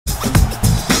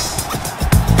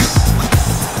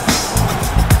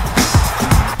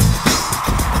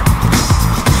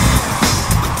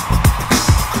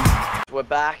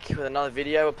back with another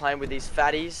video. We're playing with these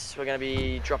fatties. We're gonna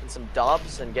be dropping some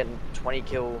dubs and getting 20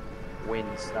 kill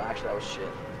wins. No, actually that was shit.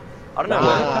 I don't know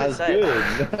what to say.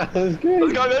 That was good.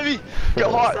 Let's go, baby.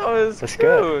 Go hard. That was Let's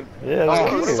good. go. Yeah,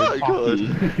 that was so good.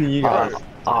 You guys.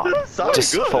 So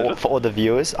just good. for all the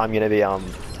viewers, I'm gonna be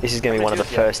this is gonna be one of the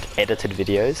first edited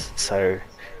videos. So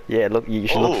yeah, look, you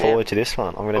should look forward to this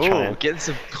one. I'm gonna try and get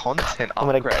some content. I'm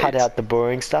gonna cut out the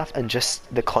boring stuff and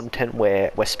just the content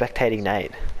where we're spectating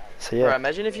Nate. So yeah. Bro,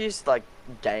 imagine if you like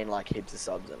gain like heaps of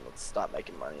subs and let's start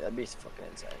making money. That'd be fucking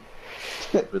insane.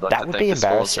 We'd like That to would thank be the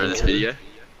sponsor embarrassing. of this video.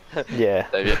 Yeah.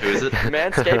 David, who is it?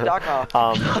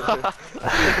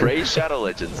 Manscaped.com. Raid Shadow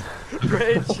Legends.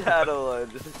 Raid Shadow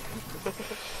Legends.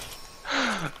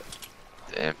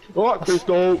 Damn. What,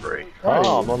 Crystal? Free.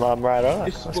 Oh, well, I'm right on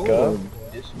it. Let's go.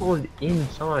 It spawned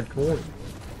inside corner.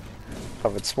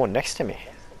 Oh, it spawned next to me.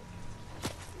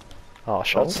 Oh,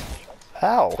 shots.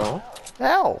 Ow.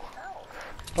 Ow.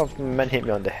 Oh, men hit me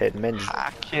on the head. Men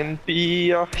I can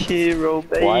be a hero,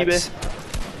 baby. wipes.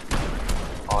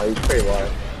 Oh, he's pretty low.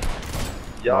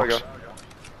 Yaga.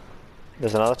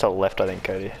 There's another to the left, I think,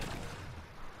 Cody.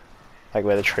 Like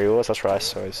where the tree was, that's where I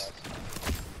saw his.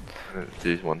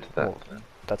 Do one to that. Well,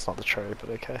 that's not the tree, but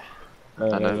okay. I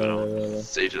know, but I'll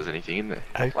see if there's anything in there.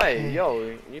 Okay. Wait,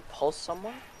 yo, you pulse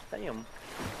someone? Damn.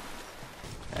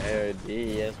 Oh,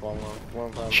 yes, one.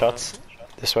 Shots.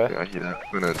 This way. Yeah, I hear that.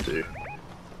 I'm gonna do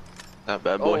that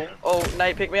bad boy. Oh,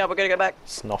 Nate, pick me up. We're gonna go back.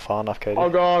 It's not far enough, Cody. Oh,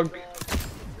 God. It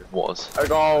was. Oh,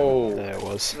 God. There it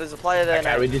was. There's a player there. Okay,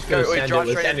 Nate. we're just gonna Go, send it. drive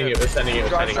We're straight sending into it. We're sending it. We're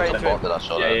Drive sending straight it. into What that I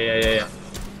shot at. Yeah.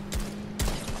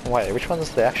 Wait, which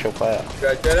one's the actual player?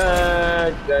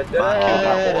 Da-da-da,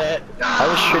 da-da-da. I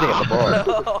was shooting at the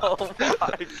ball. Oh my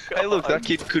god. Hey, look, that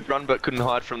kid could run but couldn't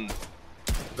hide from.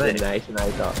 Then Nathan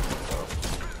ate up.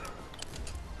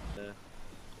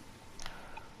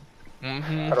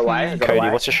 Got away. Got Cody,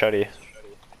 away. what's your shotty?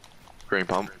 Green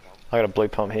pump. I got a blue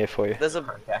pump here for you. There's a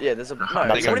yeah. There's a no. What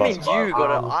Nuts do you and mean bolts. you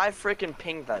got it? I freaking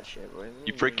pinged that shit, bro.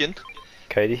 You freaking.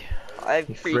 Cody, I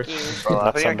frick. freaking. Bro, I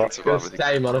Nuts think I and can bolts. survive with you.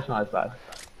 Stay monetized, bud.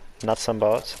 nuts and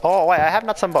bolts. Oh wait, I have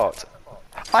nuts and bolts.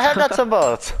 I have nuts and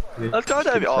bolts. Let's go,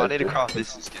 David. Oh, I need to craft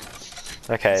this. Is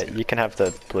good. Okay, you can have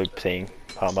the blue thing.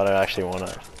 I don't actually want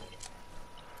it.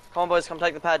 Come on, boys, come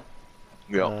take the pad.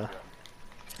 Yeah.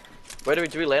 Where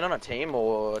do we land on a team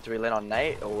or do we land on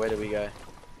Nate or where do we go?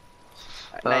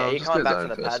 Nate, are you just coming go back zone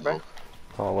for the first pad, of bro? all.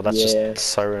 Oh well, that's Yeah. just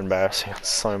so embarrassing on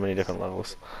so many different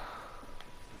levels.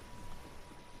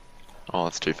 Oh,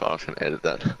 that's too far. I was gonna edit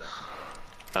that.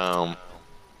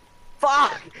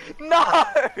 Fuck! No!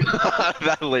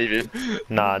 That'll leave him.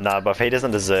 Nah, but if he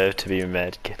doesn't deserve to be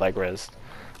med, like res.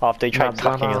 After he tried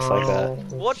cucking us like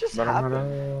that. What just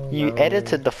happened? You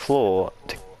edited the floor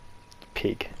to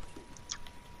pig.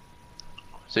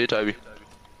 See you, Toby.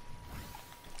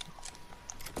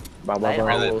 Nate, I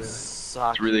Really- will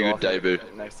suck it's a really you good off debut.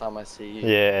 next time I see you.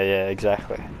 Yeah,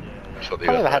 exactly. Shot the I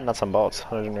never other. had nuts and bolts.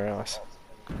 I didn't realise.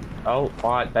 Oh,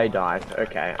 alright, they died.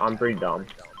 Okay, I'm pretty dumb.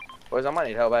 Boys, I might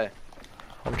need help, eh?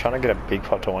 I'm trying to get a big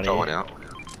pot to one Got of one you. out.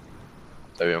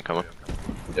 Toby, I'm coming.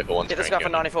 Yeah, but one's Hit this guy for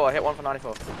 94, I hit one for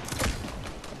 94.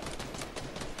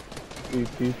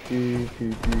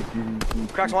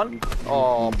 Cracked one.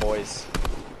 Oh, boys.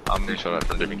 I'm gonna shot it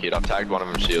from a different kid. I've tagged one of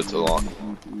them shields a lot.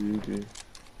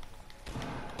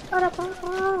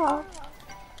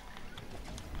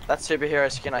 That superhero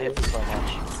skin I hit for so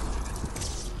much.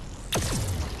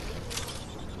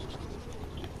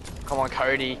 Come on,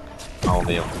 Cody. Oh,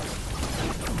 Neil.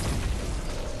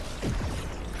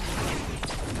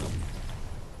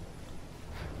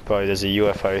 Bro, there's a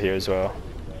UFO here as well.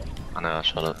 I know, I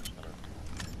shot it.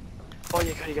 Oh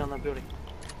yeah, Cody, get on that building.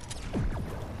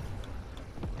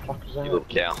 You little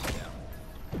cow.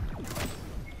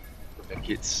 The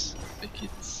kids.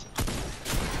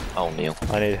 Oh, Neil.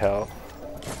 I need help.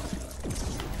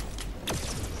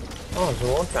 Oh, there's a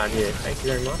launch pad here. Thank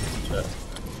you very much.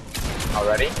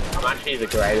 Already? I'm actually the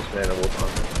greatest man of all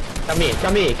time. Come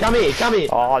here.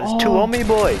 Oh, there's two on me,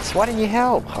 boys. Why didn't you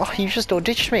help? Oh, you just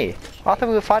ditched me. I thought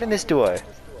we were fighting this duo.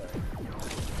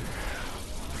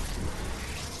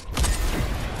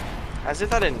 As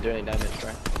if I didn't do any damage,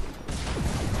 bro.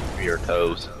 Your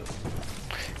toes.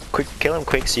 Quick, kill him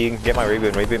quick so you can get my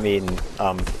reboot and reboot me in,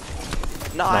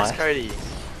 Nice, Nice. Cody.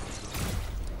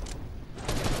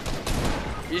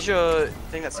 Use your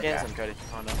thing that scans him, Cody.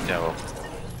 Oh no. Yeah, well.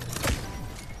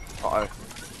 Uh-oh.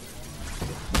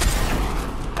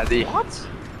 Has he? What?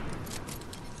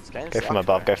 Scan go from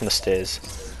above, go from the stairs.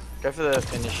 Go for the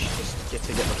finish, just get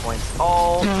the points.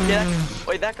 Oh, yeah.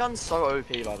 Wait, that gun's so OP,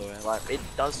 by the way. Like, it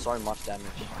does so much damage.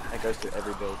 It goes through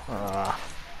every build.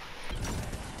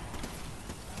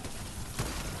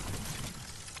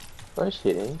 Where's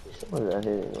hitting? Someone's not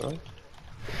hitting, right?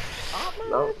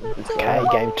 No. Okay,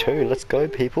 game 2. Let's go,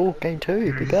 people. Game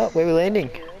 2. Pick up. Where are we landing?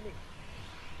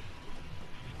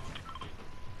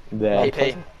 There.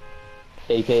 PP.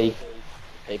 PP.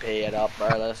 PP it up, bro.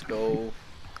 Let's go.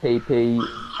 PP.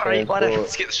 Hurry,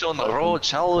 let's get the shot on the road,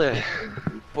 shall we?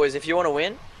 Boys, if you want to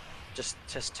win, just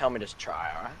tell me to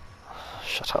try, alright?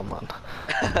 Shut up, man.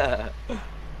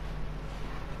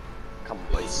 Come on,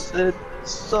 boys. Said,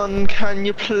 son, can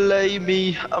you play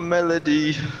me a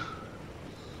melody?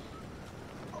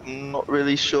 I'm not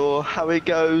really sure how it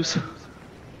goes.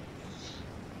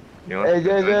 You know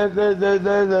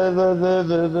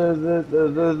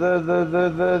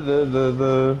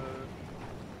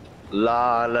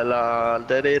La la la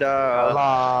da da da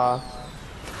La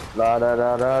la da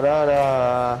da da da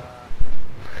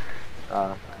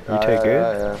da. You too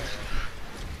good?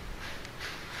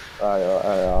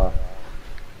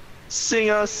 Sing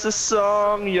us a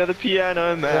song, you're the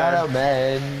piano man. Piano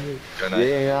man,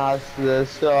 sing us the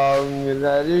song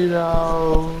that you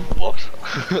know. What?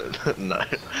 No.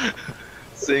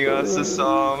 Sing us a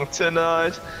song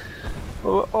tonight.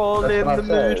 We're all That's in what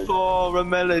the I mood said. for a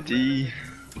melody.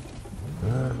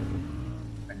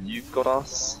 And you've got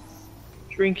us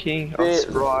drinking a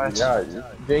Sprite. Yeah,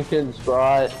 drinking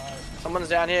Sprite. Someone's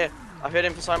down here. I've hit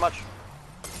him for so much.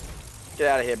 Get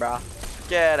out of here, bro.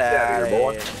 Get out of here,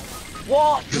 boy.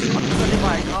 What? I just got hit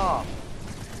by a car.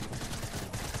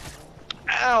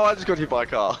 Ow, I just got hit by a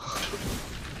car.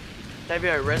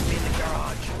 Davio, res me in the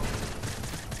garage.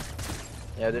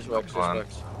 Yeah, this works, Come on. this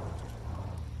works.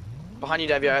 Behind you,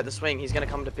 Davio, at the swing. He's gonna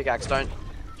come to pickaxe, don't.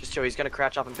 Just chill, he's gonna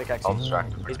crouch up and pickaxe I'm you.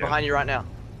 distracted. He's behind you right now.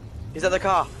 He's at the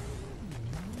car.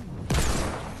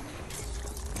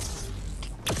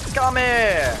 Come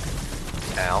here!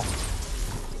 Ow.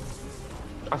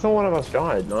 I thought one of us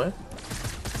died, no?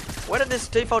 Where did this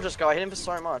default just go? I hit him for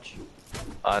so much.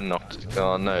 I knocked it.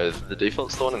 Oh no, the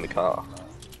default's the one in the car.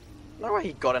 No way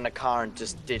he got in a car and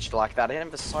just ditched like that. I hit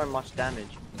him for so much damage.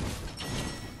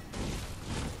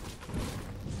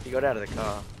 He got out of the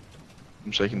car.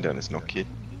 I'm shaking down his knock kid.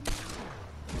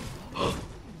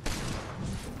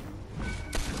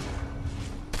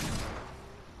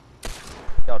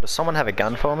 Yo, does someone have a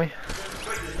gun for me?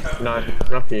 No,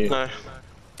 not for you. No.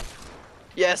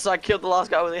 Yes, I killed the last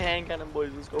guy with a hand cannon,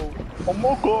 boys. Let's go. Oh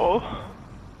my god.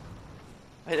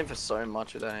 I hit him for so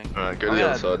much today. Alright, go to the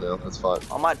other side now, that's fine.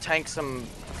 I might tank some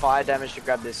fire damage to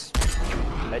grab this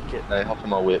medkit. Hey, hop in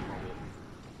my whip.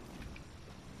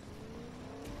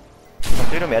 Oh,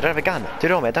 dude on me, I don't have a gun.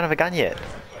 Dude on me, I don't have a gun yet.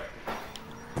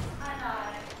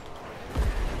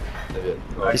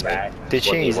 He's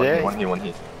ditching, he's there. One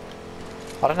here.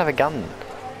 I don't have a gun.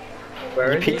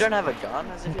 Where is You he? don't have a gun?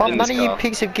 As if But In none this of you car.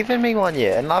 pigs have given me one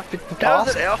yet, and I've been How is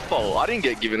asked. it our fault? I didn't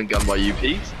get given a gun by you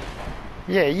pigs.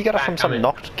 Yeah, you got it from Come some in.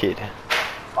 knocked kid.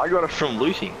 I got it from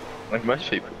looting, like most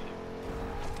people.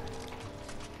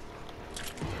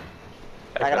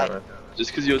 I got Okay.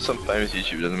 Just because you're some famous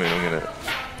YouTuber doesn't mean I'm gonna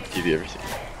give you everything.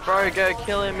 Bro, go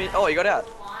kill him. Oh, he got out.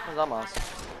 That's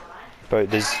dumbass. Bro,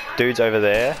 there's dudes over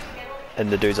there, and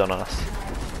the dudes on us.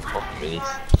 Oh,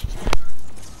 minis.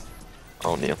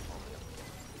 Oh, Neil.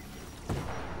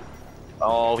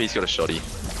 Oh, he's got a shotty,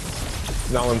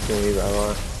 No one's gonna leave that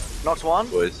line. Knocks one.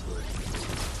 boys.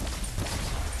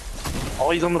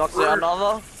 Oh, he's on the Knocks out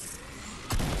another.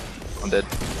 I'm dead.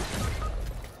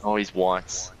 Oh, he's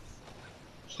whites.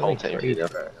 Whole team here.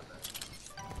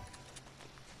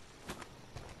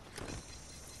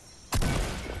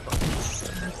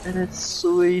 And it's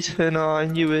sweet, and I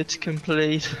knew it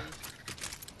complete.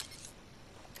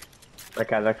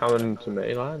 Okay, they're coming to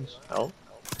me, lads. Help.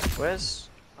 Where's...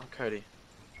 Oh, Cody.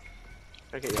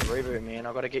 Gotta get your reboot, man.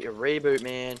 I gotta get your reboot,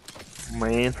 man.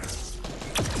 Man.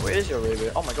 Where's your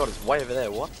reboot? Oh my god, it's way over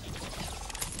there. What?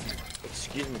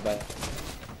 Excuse me, babe.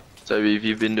 So, have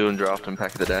you been doing draft and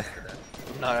pack of the day?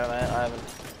 No, man, I haven't.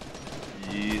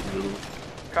 You little...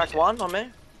 Cracked one on me.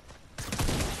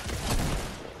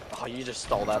 Oh, you just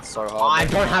stole that so I hard.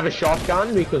 don't have a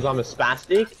shotgun because I'm a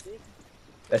spastic.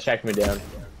 They shake me down.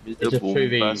 It's a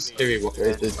 2v.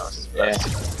 Yeah.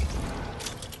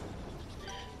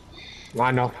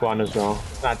 I knocked one as well.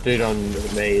 That dude on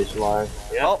me is low.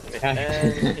 Yep. Oh,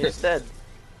 and he's dead.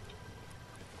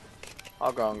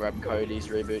 I'll go and grab Cody's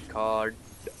reboot card.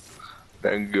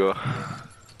 Thank you.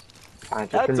 I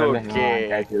just That's remember how I okay.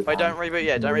 gave you the Wait, don't gun. reboot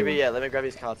yet. Don't reboot yet. Let me grab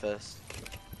his card first.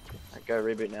 Right, go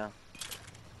reboot now.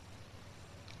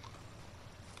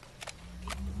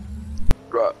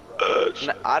 Right.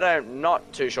 No, I don't.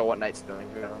 Not too sure what Nate's doing.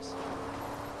 To be honest.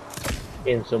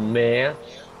 In some mess.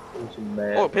 In some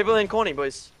mess. Oh, people in corny,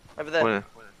 boys. Over there. Where?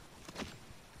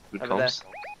 Good Over comms.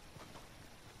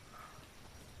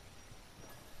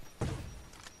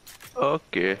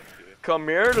 Okay. Come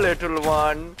here, little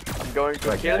one. I'm going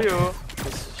to kill you.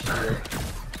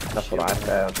 That's what I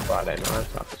said on Friday night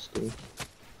after school.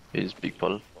 He's big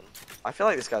puddle. I feel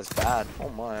like this guy's bad. Oh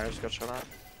my, I just got shot at.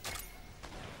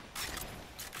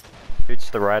 Boots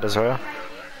to the right as well.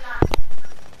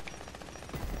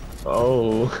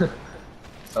 Oh.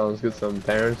 Someone's got some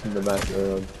parents in the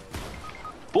background.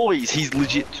 Boys, he's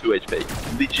legit 2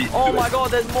 HP. Legit. Oh my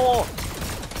god, there's more!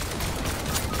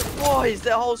 Boys,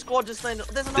 their whole squad just landed.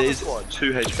 There's another squad.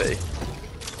 2 HP.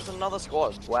 There's another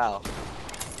squad. Wow.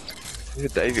 Look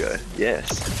at Davio. Yes.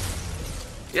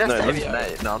 Yes, No, Davio.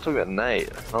 Nate. No, I'm talking about Nate.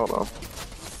 Hold on.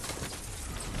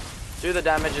 Do the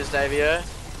damages, Davio.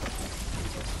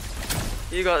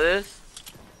 You got this.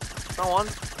 Come on.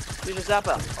 Use your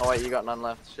zapper. Oh wait, you got none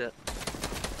left. Shit.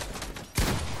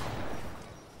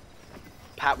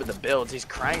 Pat with the builds. He's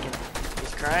cranking.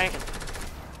 He's cranking.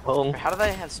 Well, How do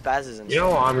they have spazzes and You know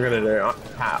what I'm gonna do?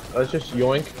 Let's just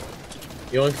yoink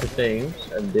the things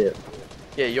and dip.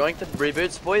 Yeah, yoink the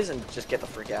reboots, boys, and just get the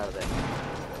frick out of there.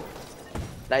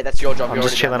 Nate, that's your job. I'm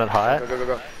just chilling at height. Go, go, go,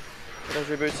 go. Get those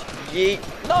reboots. Yeet.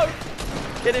 No!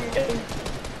 Get him, get him.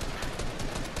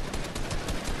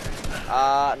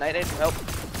 Nate needs some help.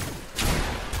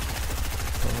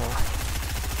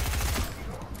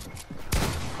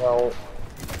 Well,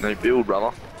 no build,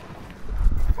 brother.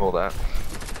 All that.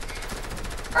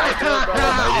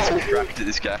 No, he's cracked at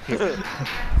this game.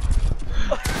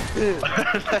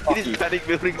 It is panic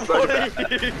building so bad.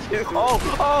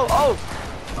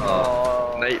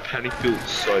 Oh! Nate panic built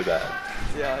so bad.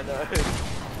 Yeah, I know.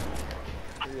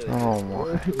 Really Oh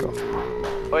my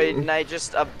god. Wait, Nate,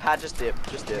 just Pat, just dip.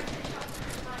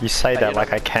 You say that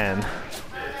like I can.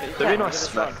 Maybe not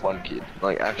smack one kid.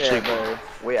 Like actually, Yeah, bro,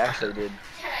 we actually did.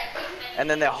 And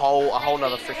then a whole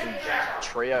nother freaking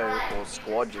trio or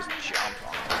squad just jumped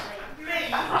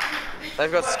on.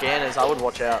 They've got scanners. I would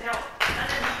watch out.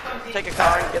 Take a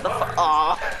car and get the fuck.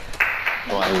 Oh,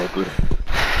 I look good.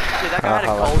 dude, that guy had a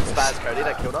gold spaz Cody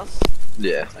that killed us.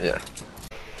 Yeah, yeah.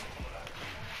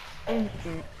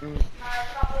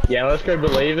 yeah, let's go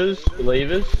believers.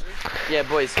 Yeah,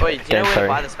 boys. Wait, do you know where to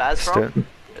buy the spaz from?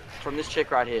 From this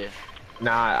chick right here.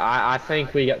 Nah, I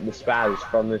think we get the spaz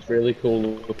from this really cool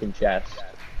looking chest.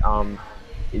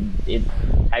 It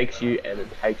takes you and it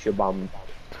takes your bum.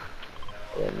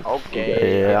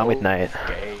 Okay. Yeah, I'm with Nate.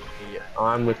 Okay.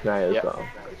 I'm with Nate as well.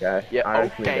 Okay. Yeah.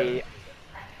 Okay.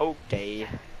 Okay.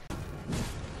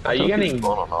 Are you getting?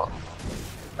 Or not?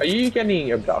 Are you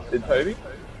getting abducted, Toby?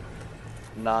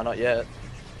 Nah, not yet.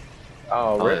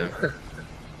 Oh, rip.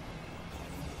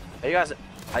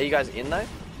 Are you guys in though?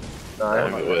 No.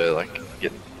 We're like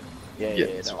getting. Yeah, Yeah, yeah.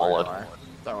 it's Don't worry, solid.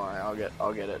 don't worry.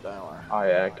 I'll get it. Don't worry. Oh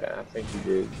yeah, okay. I think you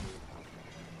did.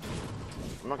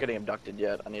 I'm not getting abducted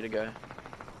yet. I need to go.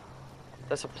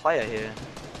 There's a player here,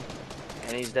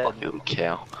 and he's dead. Like a little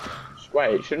cow.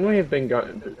 Wait, shouldn't we have been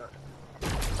going?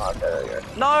 Oh, there we go.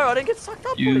 No, I didn't get sucked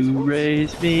up. boys. You What?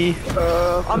 raised me.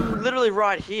 I'm literally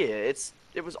right here.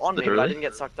 It was on me, but I Literally? didn't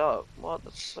get sucked up. What?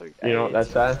 That's so. You know what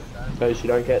that's at? So you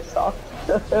don't get stuck.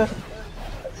 That's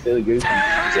really goofy.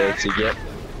 Dirty get.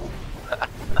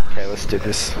 Okay, let's do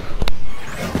this. You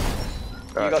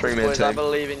Alright, got this, 3-man boys. I team.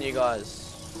 believe in you guys.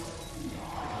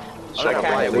 Shake up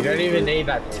Okay, right, we don't even need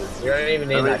that. We don't even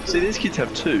need that. See, these kids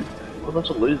have 2. What a bunch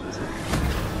of losers.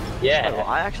 Yeah.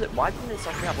 Why didn't it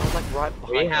suck me up? I was like right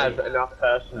behind We have me. enough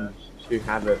persons to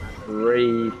have a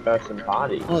 3-person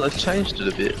party. Oh, they've changed it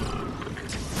a bit.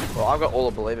 Well, I've got all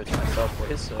the believer to myself,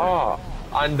 boys. So. Oh,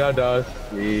 under the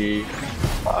sea.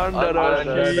 Under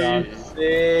the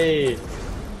sea.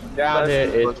 Down here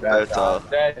it's better. Down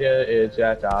here it's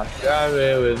better. Down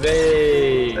here with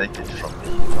me. Take it from me.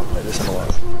 Play this in a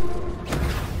while.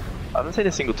 I haven't seen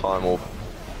a single time or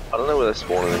I don't know where they're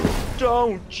spawning anymore.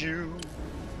 Don't you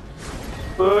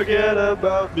forget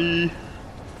about me.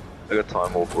 I got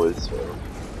time more boys. So.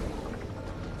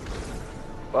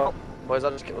 Well, boys, I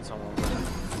just killed someone.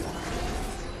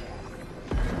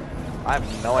 I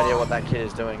have no idea what that kid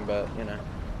is doing, but you know.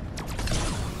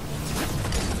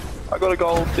 I got a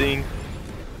gold thing.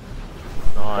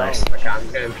 Nice. Okay, I'm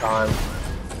getting time.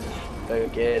 Go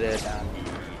get it.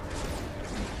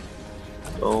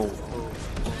 Oh.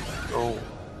 Oh.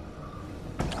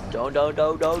 Do.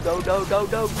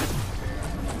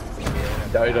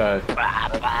 Dodo.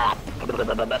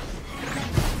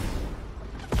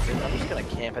 I'm just gonna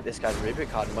camp at this guy's reboot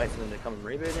card and wait for them to come and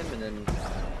reboot him, and then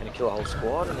gonna kill a whole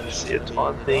squad, and then See a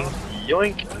time thing.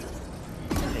 Yoink.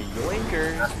 A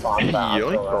yoinker. That's fine.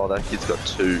 Yoink. Oh, that kid's got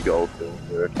 2 gold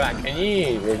things. In fact, can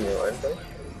you read me line, please?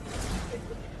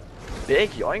 Big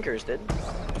yoinkers, dude.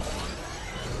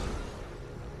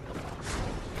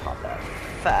 Pop that.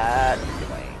 fat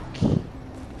wank.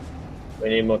 We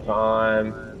need more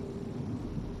time.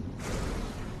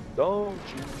 Don't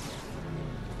you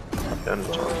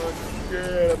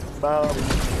Forget about me.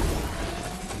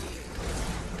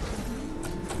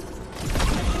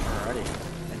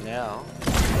 Alrighty, and now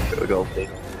gotta go.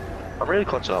 I'm really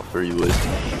clutching up for you, Liz.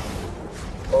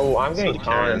 Oh, I'm So getting the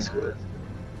carry time. is good.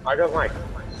 I got like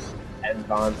 10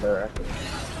 times, I reckon.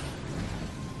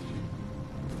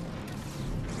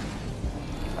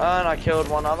 and I killed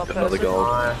one other person. Another gold.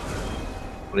 Nice.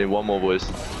 We need one more, boys.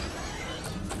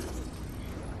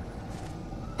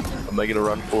 I'm making a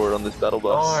run for it on this battle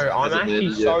bus. No, I'm Hasn't actually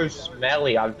ended so yet.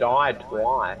 smelly. I've died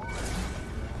twice.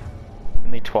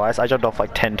 Only twice. I jumped off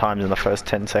like 10 times in the first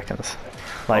 10 seconds.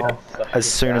 Like, Oh,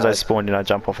 as soon as I bad. spawned in, I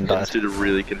jump off and Yeah, died. this dude is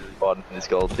really confiding in this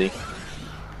gold thing.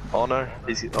 Oh no,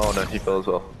 oh no, he fell as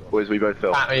well. Boys, we both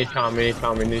fell. We need time, we need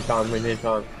time, we need time, we need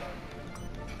time.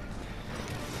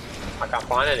 I can't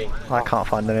find any. I can't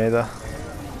find it either.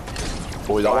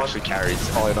 Boys, I actually carried.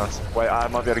 Oh, nice. Wait, I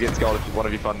might be able to get this gold if one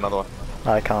of you find another one.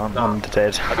 I can't. No. I'm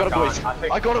dead. I got it, boys. I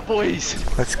think- I got it,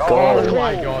 boys. Let's go. Oh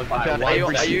my god, I found Are you,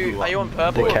 every are you, single are you one. on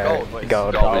purple The or carry. gold? Boys?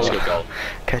 Gold. Gold, we should go gold.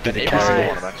 Okay, to the Every single carry.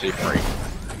 one I'm actually free.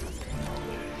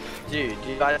 Dude, do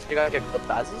you guys get gold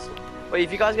spazzes? Wait,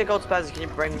 if you guys get gold spazzes, can you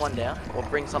bring one down? Or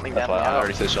bring something That's down? why I now?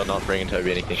 already said shut not bringing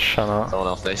Toby anything. Shut up. Someone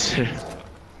else needs to.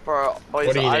 Bro, boys,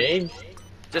 What do you need?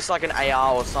 Just like an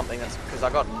AR or something, that's because I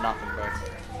got nothing, bro.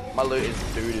 My loot is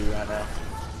doo-doo right now.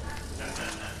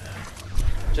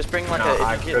 Just bring like No, a.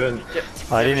 I if you couldn't. get,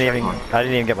 I didn't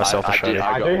even get myself a I shotty. did.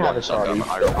 I got do have one a shotty. shotgun,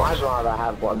 I got one. I'd rather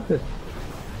have one.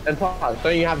 And plus,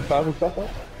 don't you have a purple shotgun?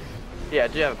 yeah, I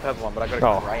do have a purple one, but I got a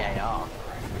Oh. grey AR.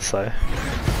 So,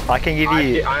 I can give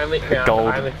you. I only found, gold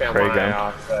I only found ray my gun.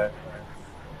 AR, so.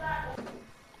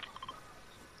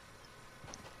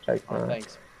 Take Oh, mine.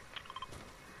 thanks.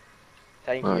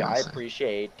 Thank Oh, you, I nice.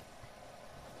 appreciate.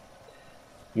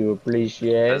 You There's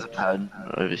appreciate. a pad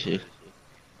over here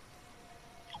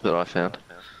that I found.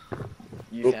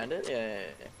 You found it? Yeah, yeah,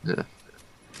 yeah.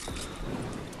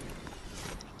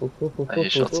 Yeah. I hear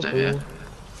shots down here.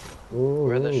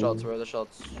 Where are the shots? Where are the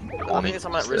shots? I think it's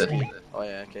something It's risky. there. Oh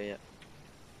yeah, okay, yeah.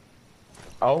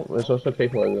 Oh, there's also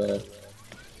people over there.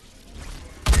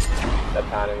 They're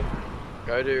padding.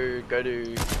 Go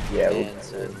to. Yeah,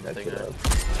 Hands and that's thing, it.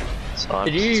 Snipes,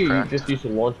 Did it's you cracked. just use the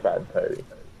launch pad, Toby?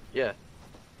 Yeah.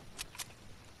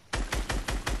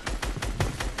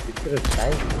 You could have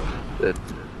saved it.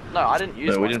 No, I didn't use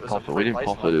No, one. we it didn't was a pop it. We didn't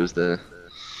full pop place it. It was there.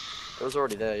 It was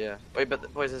already there, yeah. Wait,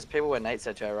 but boys, there's people where Nate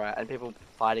said to, right? And people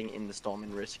fighting in the storm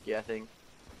in risky, I think.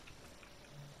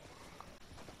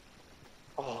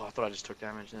 Oh, I thought I just took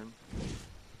damage then.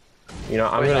 You know,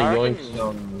 I'm Wait, gonna I yoink reckon-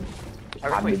 some. I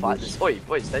reckon we fight cabbages. this. Oi,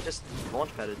 boys, they just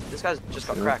launch padded. This guy's just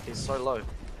got cracked. He's so low.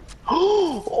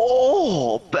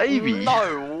 Oh, baby!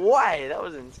 No way! That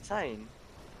was insane.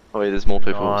 Oh, wait, there's more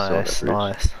people. still on that Nice, bridge.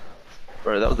 nice.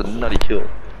 Bro, that was a nutty kill.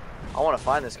 I want to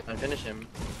find this guy and finish him.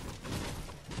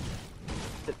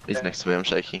 He's next to me. I'm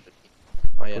shaking.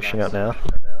 Oh yeah, Pushing nice. up now.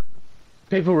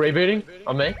 People rebooting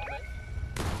on me.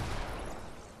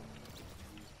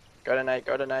 Go to Nate.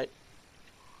 Go to Nate.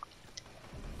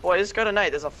 Boys, go to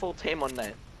Nate. There's a full team on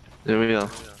Nate. There we are.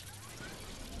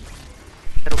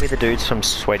 It'll be the dudes from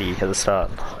Sweaty at the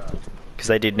start. Because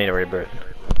they did need a reboot.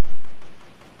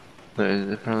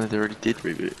 No, apparently they already did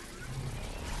reboot.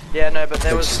 Yeah, no, but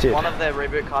there They was just did. one of their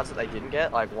reboot cards that they didn't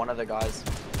get. Like one of the guys.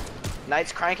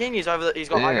 Nate's cranking. He's over. He's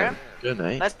got high ground. Good,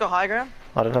 mate. Nate's got high ground.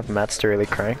 I don't have mats to really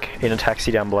crank. In a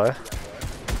taxi down below.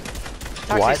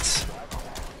 Taxi's- Whites.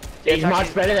 Yeah, He's taxi's-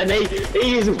 much better than me.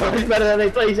 He is much better than me.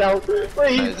 Please help. No,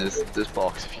 Please. just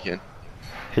box if you can.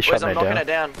 He Boys, shot I'm Nate knocking down. it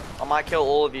down. I might kill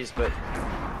all of these, but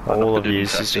I'm All not of good at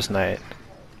yous is taxi. just Nate.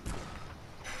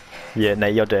 Yeah,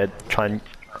 Nate, you're dead. Try and...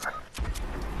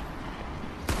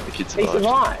 If you'd He survived.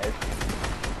 survived.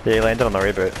 Yeah, he landed on the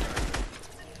reboot.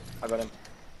 I got him.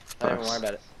 Don't even Nice. worry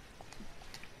about it.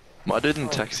 My dude in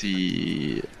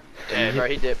taxi. Yeah, bro,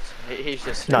 he dipped. He's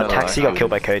just. No, No, taxi I got killed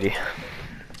by wouldn't. Cody.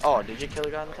 Oh, did you kill the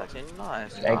guy in the taxi?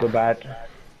 Nice. Ankle bat.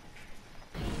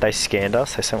 They scanned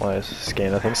us. They sent one of those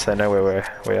scanner things, so they know where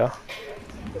we are.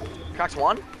 Cracked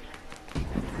one.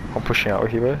 I'm pushing out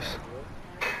with you boys.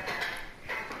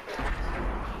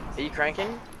 Are you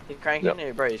cranking? He's cranking? Yep.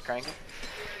 Yeah, bro, he's cranking.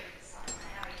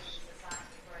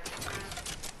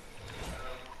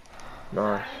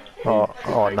 Nice.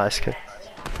 Oh, nice kid.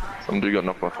 Some dude got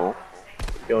knocked by fall.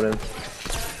 Killed him.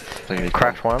 Taking a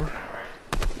Cracked one.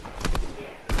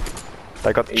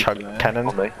 They got chug there. cannon.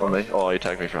 On me, on me. Oh, he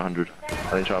tagged me for 100.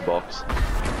 I didn't try and box.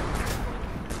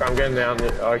 I'm going down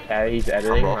the. Okay, he's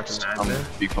editing like Boxed. a I'm madman.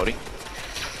 big potty.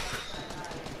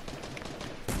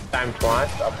 Bang. got him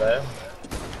twice up there.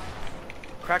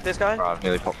 Crack this guy. I've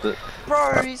nearly popped it.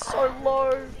 Bro, he's so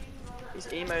low. He's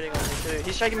emoting on me too.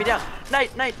 He's shaking me down.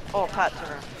 Nate. Oh, Pat, turn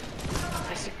around.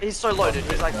 He's so low, dude.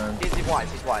 He's like, he's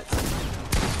whites.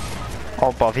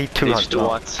 Oh, Bob, he 200. Two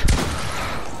whites.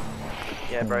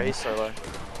 Yeah, bro, he's so low.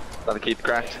 Another keep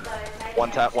cracked.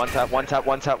 One tap.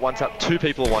 Two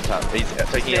people are one tap. He's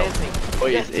taking it. Oh,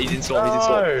 he's in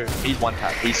storm. He's one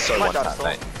tap. He's so one tap,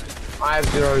 mate. I have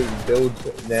 0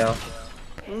 builds now.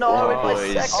 No, in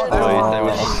my second.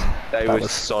 They were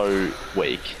so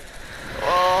weak.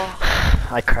 Oh.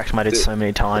 I cracked my dude so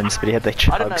many times, but he had the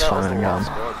I didn't know chugs that was the firing last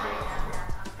gun. squad,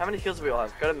 bro. How many kills do we all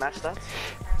have? Go to match stats.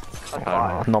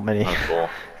 Like Not many. Four.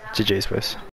 GG's, boys.